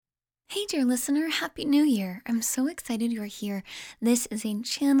Hey, dear listener, Happy New Year. I'm so excited you're here. This is a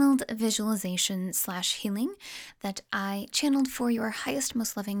channeled visualization slash healing that I channeled for your highest,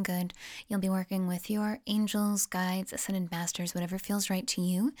 most loving good. You'll be working with your angels, guides, ascended masters, whatever feels right to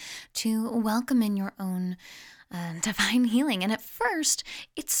you, to welcome in your own divine healing. And at first,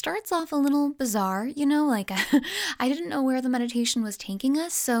 it starts off a little bizarre, I didn't know where the meditation was taking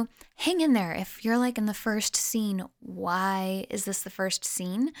us. So hang in there. If you're like in the first scene, why is this the first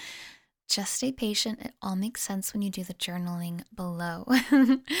scene? Just stay patient. It all makes sense when you do the journaling below.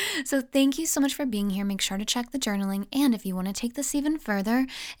 So thank you so much for being here. Make sure to check the journaling. And if you want to take this even further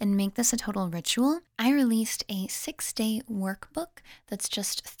and make this a total ritual, I released a 6-day workbook that's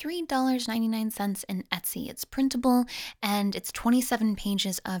just $3.99 in Etsy. It's printable and it's 27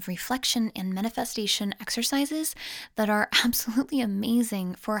 pages of reflection and manifestation exercises that are absolutely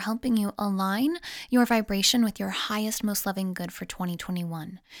amazing for helping you align your vibration with your highest, most loving good for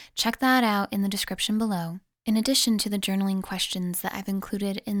 2021. Check that out in the description below, in addition to the journaling questions that I've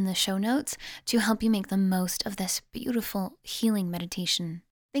included in the show notes to help you make the most of this beautiful healing meditation.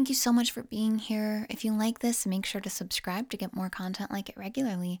 Thank you so much for being here. If you like this, make sure to subscribe to get more content like it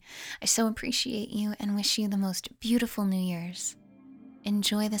regularly. I so appreciate you and wish you the most beautiful New Year's.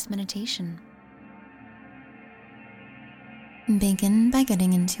 Enjoy this meditation. Begin by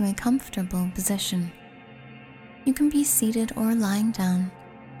getting into a comfortable position. You can be seated or lying down.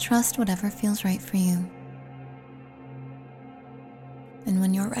 Trust whatever feels right for you. And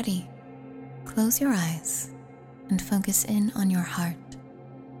when you're ready, close your eyes and focus in on your heart.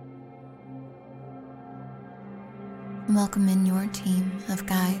 Welcome in your team of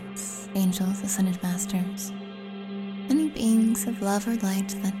guides, angels, ascended masters, any beings of love or light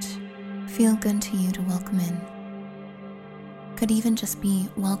that feel good to you to welcome in. Could even just be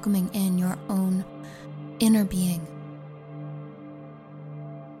welcoming in your own inner being.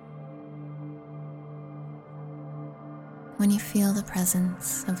 When you feel the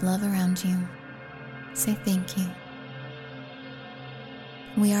presence of love around you, say thank you.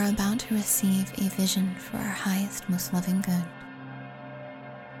 We are about to receive a vision for our highest, most loving good.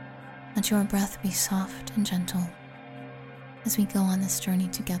 Let your breath be soft and gentle as we go on this journey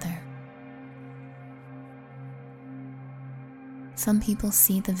together. Some people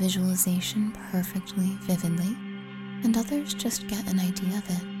see the visualization perfectly, vividly, and others just get an idea of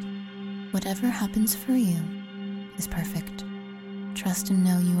it. Whatever happens for you is perfect. Trust and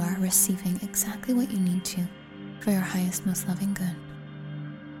know you are receiving exactly what you need to for your highest, most loving good.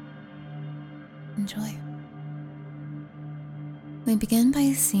 Enjoy. We begin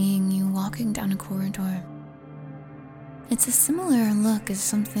by seeing you walking down a corridor. It's a similar look as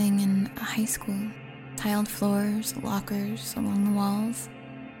something in a high school. Tiled floors, lockers along the walls.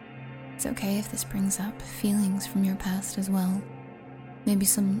 It's okay if this brings up feelings from your past as well. Maybe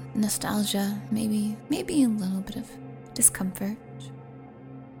some nostalgia, maybe a little bit of discomfort.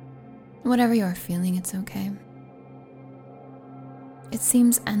 Whatever you're feeling, it's okay. It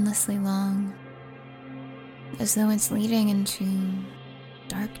seems endlessly long, as though it's leading into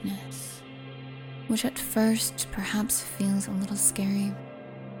darkness, which at first perhaps feels a little scary,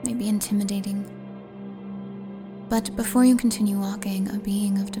 maybe intimidating. But before you continue walking, a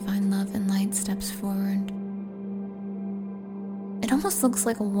being of divine love and light steps forward. It almost looks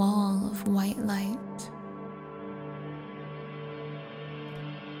like a wall of white light.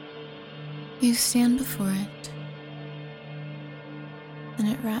 You stand before it, and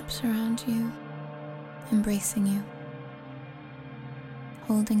it wraps around you, embracing you,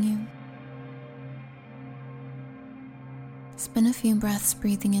 holding you. Spend a few breaths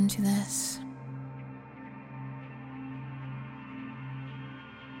breathing into this.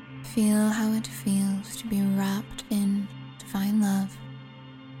 Feel how it feels to be wrapped in divine love,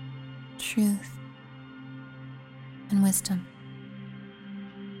 truth, and wisdom.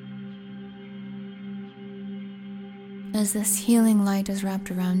 As this healing light is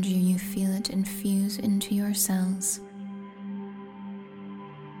wrapped around you, you feel it infuse into your cells,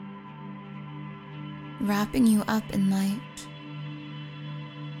 wrapping you up in light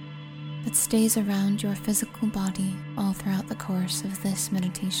that stays around your physical body all throughout the course of this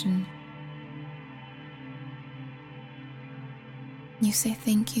meditation. You say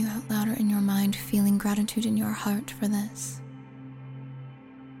thank you out louder in your mind, feeling gratitude in your heart for this.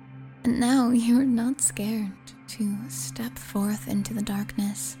 And now you are not scared to step forth into the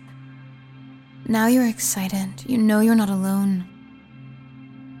darkness. Now you're excited. You know you're not alone.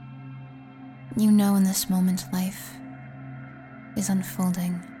 You know in this moment life is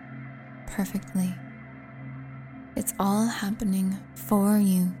unfolding perfectly. It's all happening for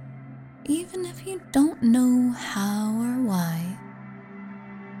you, even if you don't know how or why.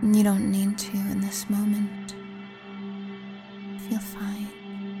 And you don't need to in this moment. Feel fine.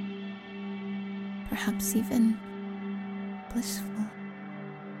 Perhaps even blissful.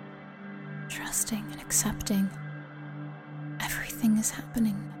 Trusting and accepting everything is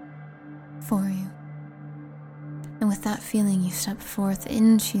happening for you. And with that feeling, you step forth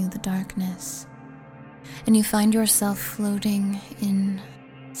into the darkness. And you find yourself floating in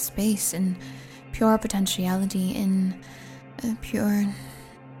space, in pure potentiality, in pure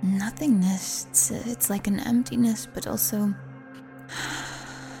nothingness. It's like an emptiness, but also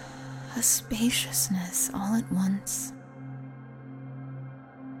a spaciousness all at once.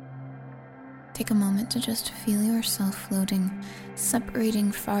 Take a moment to just feel yourself floating,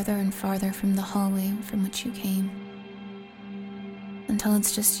 separating farther and farther from the hallway from which you came, until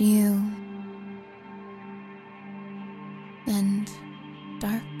it's just you and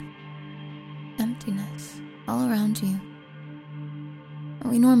dark emptiness all around you.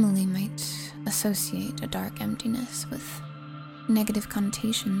 We normally might associate a dark emptiness with negative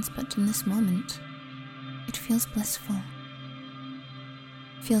connotations, but in this moment, it feels blissful.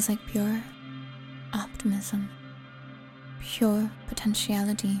 It feels like pure optimism, pure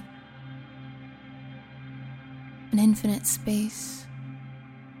potentiality, an infinite space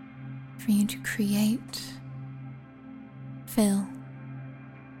for you to create, fill,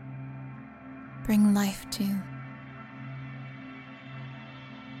 bring life to.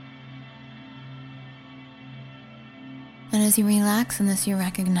 And as you relax in this, you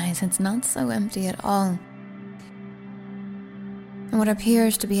recognize it's not so empty at all. And what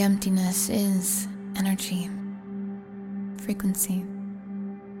appears to be emptiness is energy, frequency,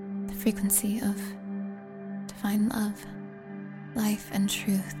 the frequency of divine love, life, and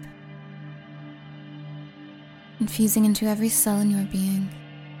truth, infusing into every cell in your being.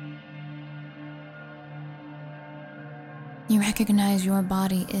 You recognize your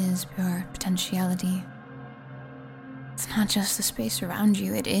body is pure potentiality. It's not just the space around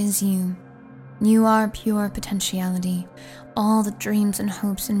you, it is you. You are pure potentiality, all the dreams and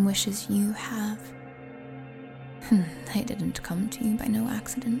hopes and wishes you have. They didn't come to you by no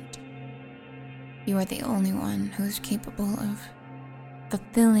accident. You are the only one who is capable of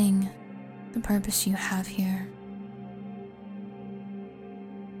fulfilling the purpose you have here.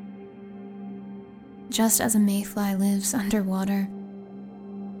 Just as a mayfly lives underwater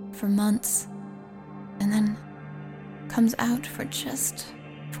for months and then comes out for just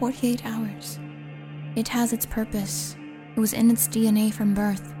 48 hours, it has its purpose. It was in its DNA from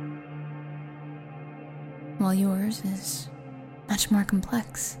birth. While yours is much more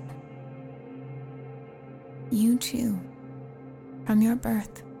complex. You too, from your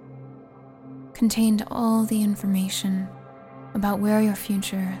birth, contained all the information about where your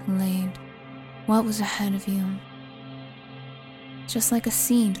future laid, what was ahead of you. Just like a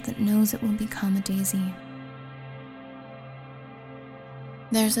seed that knows it will become a daisy.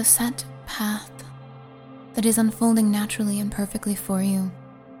 There's a set path that is unfolding naturally and perfectly for you.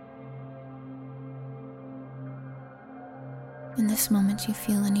 In this moment, you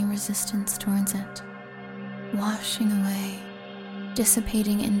feel any resistance towards it, washing away,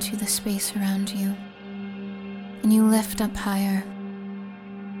 dissipating into the space around you, and you lift up higher.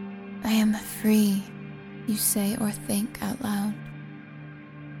 I am free, you say or think out loud.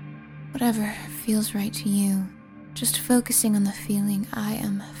 Whatever feels right to you, just focusing on the feeling, I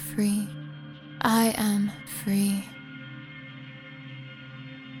am free. I am free.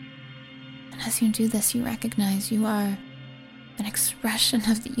 And as you do this, you recognize you are an expression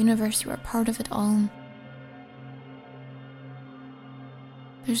of the universe. You are part of it all.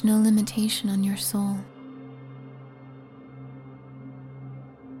 There's no limitation on your soul.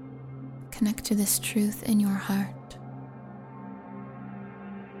 Connect to this truth in your heart.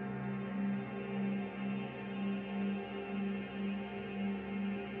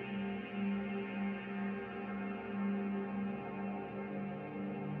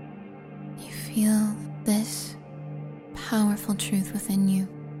 You feel this powerful truth within you.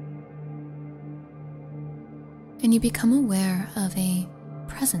 And you become aware of a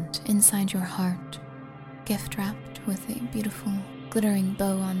present inside your heart, gift wrapped with a beautiful glittering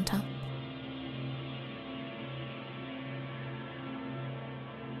bow on top.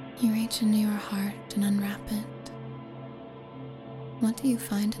 You reach into your heart and unwrap it. What do you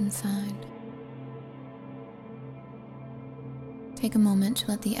find inside? Take a moment to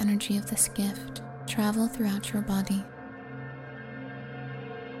let the energy of this gift travel throughout your body.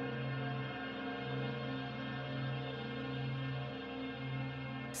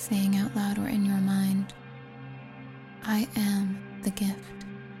 Saying out loud or in your mind, I am the gift.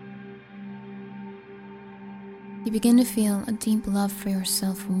 You begin to feel a deep love for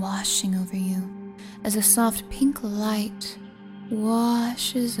yourself washing over you as a soft pink light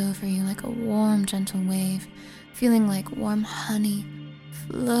washes over you like a warm, gentle wave, feeling like warm honey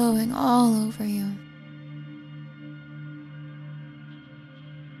flowing all over you.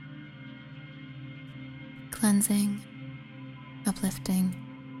 Cleansing, uplifting,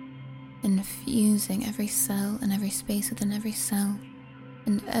 infusing every cell and every space within every cell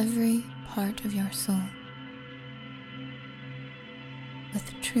and every part of your soul with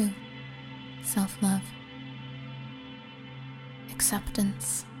true self-love,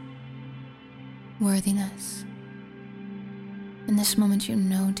 acceptance, worthiness. In this moment, you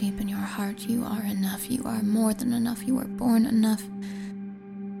know deep in your heart you are enough, you are more than enough, you were born enough,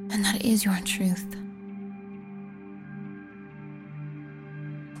 and that is your truth.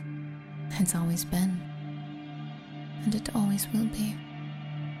 It's always been, and it always will be.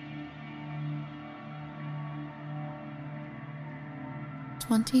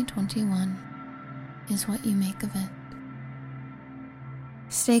 "2021 is what you make of it.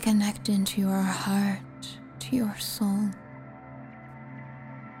 Stay connected to your heart, to your soul.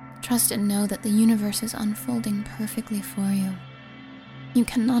 Trust and know that the universe is unfolding perfectly for you. You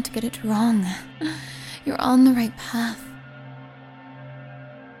cannot get it wrong. You're on the right path.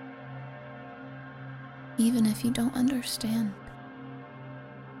 Even if you don't understand,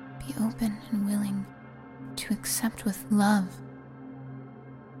 be open and willing to accept with love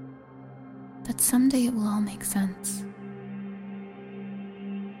that someday it will all make sense.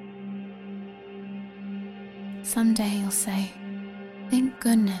 Someday you'll say, thank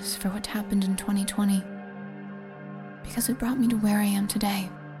goodness for what happened in 2020, because it brought me to where I am today.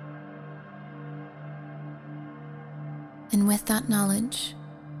 And with that knowledge,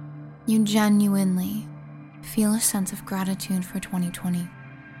 you genuinely feel a sense of gratitude for 2020.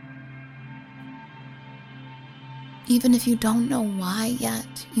 Even if you don't know why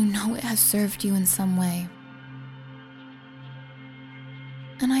yet, you know it has served you in some way.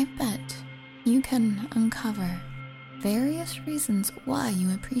 And I bet you can uncover various reasons why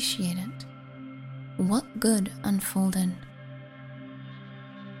you appreciate it. What good unfolded?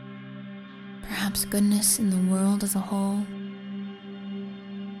 Perhaps goodness in the world as a whole,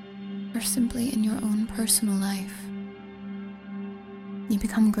 or simply in your own personal life. You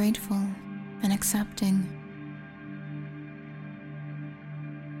become grateful and accepting.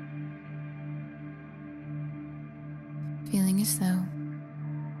 Feeling as though,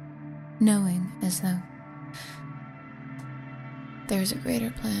 knowing as though there's a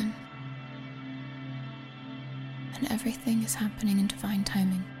greater plan, and everything is happening in divine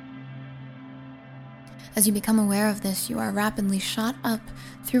timing. As you become aware of this, you are rapidly shot up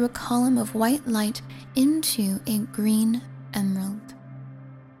through a column of white light into a green emerald.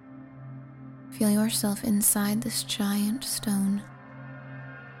 Feel yourself inside this giant stone,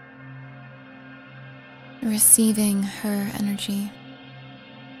 receiving her energy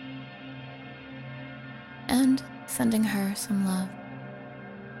and sending her some love.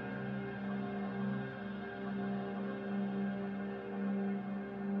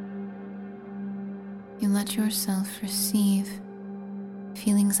 You let yourself receive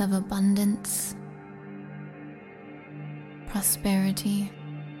feelings of abundance, prosperity,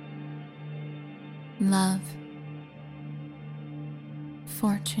 love,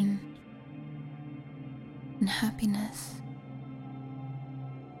 fortune, and happiness.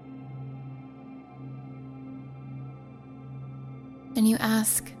 And you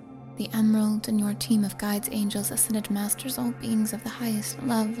ask the emerald and your team of guides, angels, ascended masters, all beings of the highest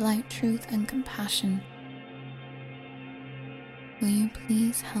love, light, truth, and compassion, will you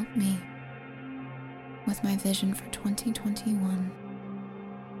please help me with my vision for 2021?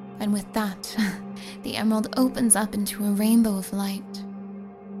 And with that, the emerald opens up into a rainbow of light.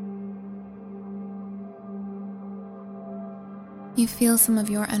 You feel some of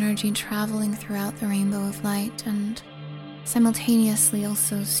your energy traveling throughout the rainbow of light and simultaneously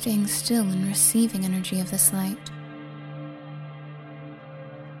also staying still and receiving energy of this light.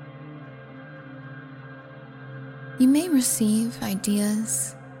 You may receive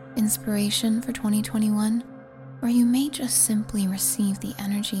ideas, inspiration for 2021, or you may just simply receive the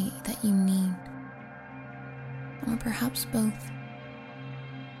energy that you need, or perhaps both.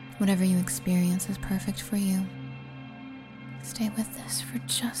 Whatever you experience is perfect for you. Stay with this for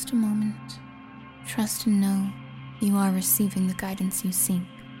just a moment. Trust and know you are receiving the guidance you seek.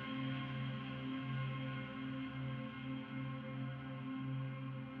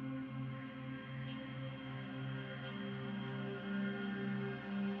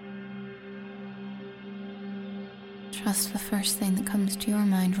 Trust the first thing that comes to your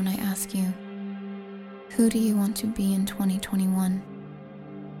mind when I ask you, Who do you want to be in 2021?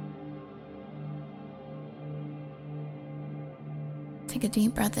 Take a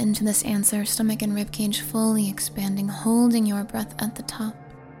deep breath into this answer, stomach and ribcage fully expanding, holding your breath at the top.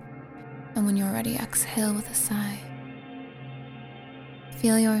 And when you're ready, exhale with a sigh.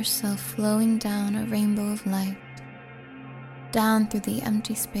 Feel yourself flowing down a rainbow of light, down through the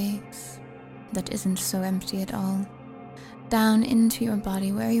empty space that isn't so empty at all, down into your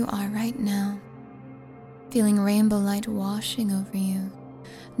body where you are right now, feeling rainbow light washing over you,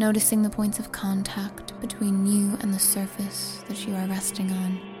 noticing the points of contact between you and the surface that you are resting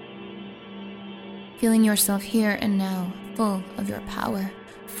on. Feeling yourself here and now, full of your power,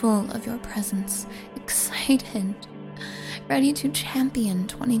 full of your presence, excited, ready to champion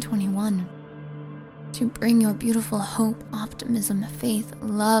 2021, to bring your beautiful hope, optimism, faith,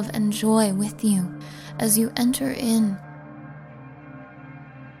 love, and joy with you as you enter in,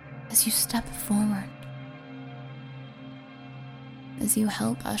 as you step forward, as you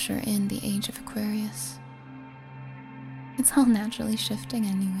help usher in the age of Aquarius. It's all naturally shifting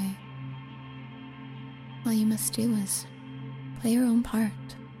anyway. All you must do is play your own part,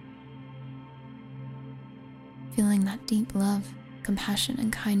 feeling that deep love, compassion,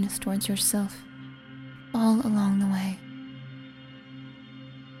 and kindness towards yourself all along the way.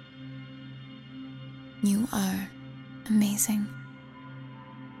 You are amazing.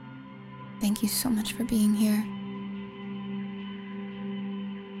 Thank you so much for being here.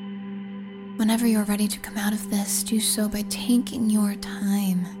 Whenever you're ready to come out of this, do so by taking your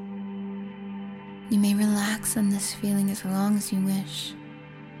time. You may relax in this feeling as long as you wish.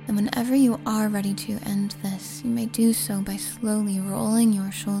 And whenever you are ready to end this, you may do so by slowly rolling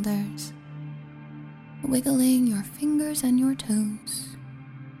your shoulders, wiggling your fingers and your toes,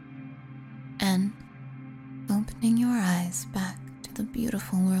 and opening your eyes back to the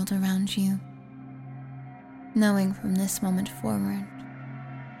beautiful world around you, knowing from this moment forward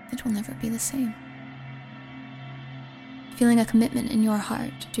it will never be the same. Feeling a commitment in your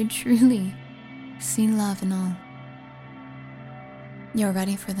heart to truly see love in all. You're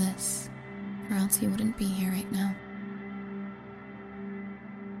ready for this, or else you wouldn't be here right now.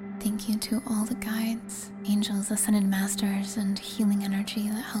 Thank you to all the guides, angels, ascended masters, and healing energy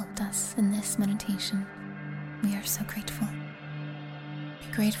that helped us in this meditation. We are so grateful.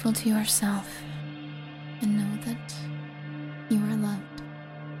 Be grateful to yourself and know that you are loved.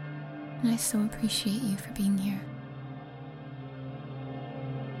 And I so appreciate you for being here.